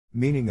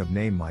Meaning of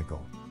name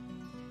Michael.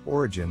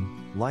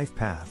 Origin, life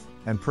path,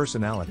 and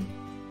personality.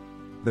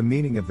 The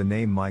meaning of the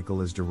name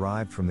Michael is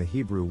derived from the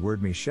Hebrew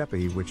word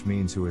Mishepai, which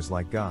means who is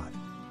like God.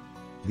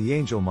 The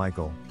angel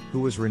Michael, who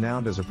was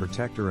renowned as a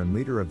protector and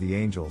leader of the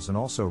angels and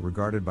also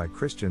regarded by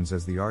Christians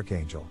as the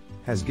archangel,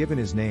 has given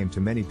his name to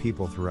many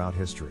people throughout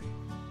history.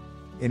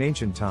 In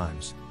ancient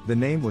times, the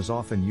name was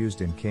often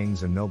used in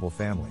kings and noble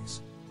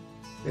families.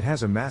 It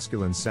has a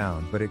masculine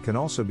sound, but it can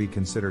also be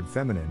considered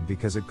feminine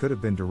because it could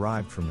have been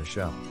derived from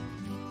Michelle.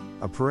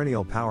 A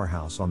perennial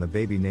powerhouse on the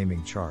baby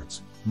naming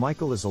charts,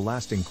 Michael is a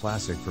lasting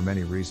classic for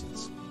many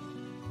reasons.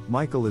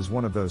 Michael is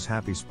one of those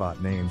happy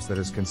spot names that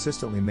has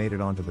consistently made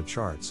it onto the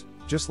charts,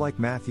 just like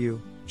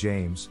Matthew,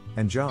 James,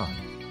 and John.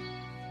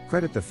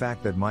 Credit the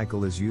fact that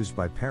Michael is used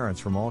by parents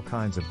from all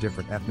kinds of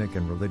different ethnic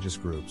and religious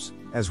groups,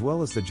 as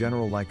well as the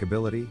general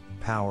likability,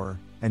 power,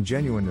 and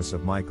genuineness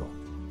of Michael.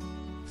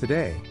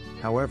 Today,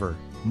 however,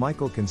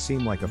 Michael can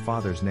seem like a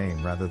father's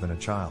name rather than a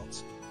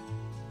child's.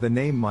 The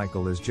name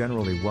Michael is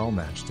generally well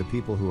matched to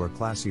people who are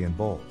classy and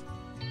bold.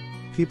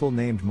 People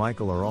named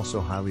Michael are also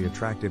highly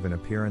attractive in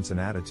appearance and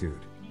attitude,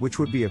 which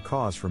would be a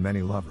cause for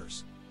many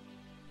lovers.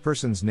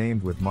 Persons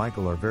named with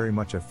Michael are very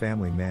much a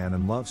family man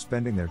and love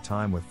spending their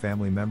time with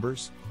family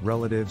members,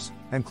 relatives,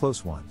 and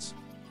close ones.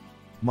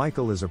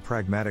 Michael is a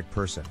pragmatic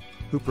person,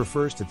 who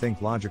prefers to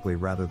think logically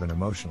rather than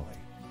emotionally.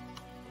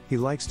 He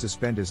likes to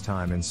spend his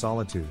time in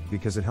solitude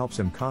because it helps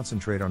him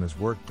concentrate on his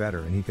work better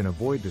and he can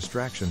avoid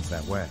distractions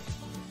that way.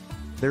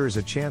 There is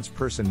a chance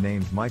person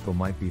named Michael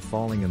might be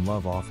falling in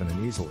love often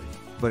and easily,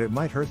 but it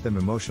might hurt them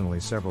emotionally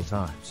several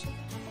times.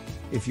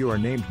 If you are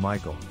named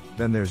Michael,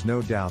 then there's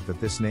no doubt that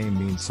this name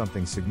means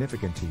something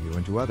significant to you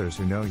and to others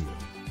who know you.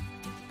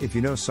 If you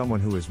know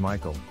someone who is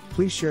Michael,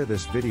 please share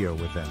this video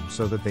with them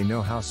so that they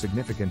know how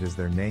significant is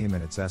their name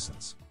and its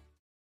essence.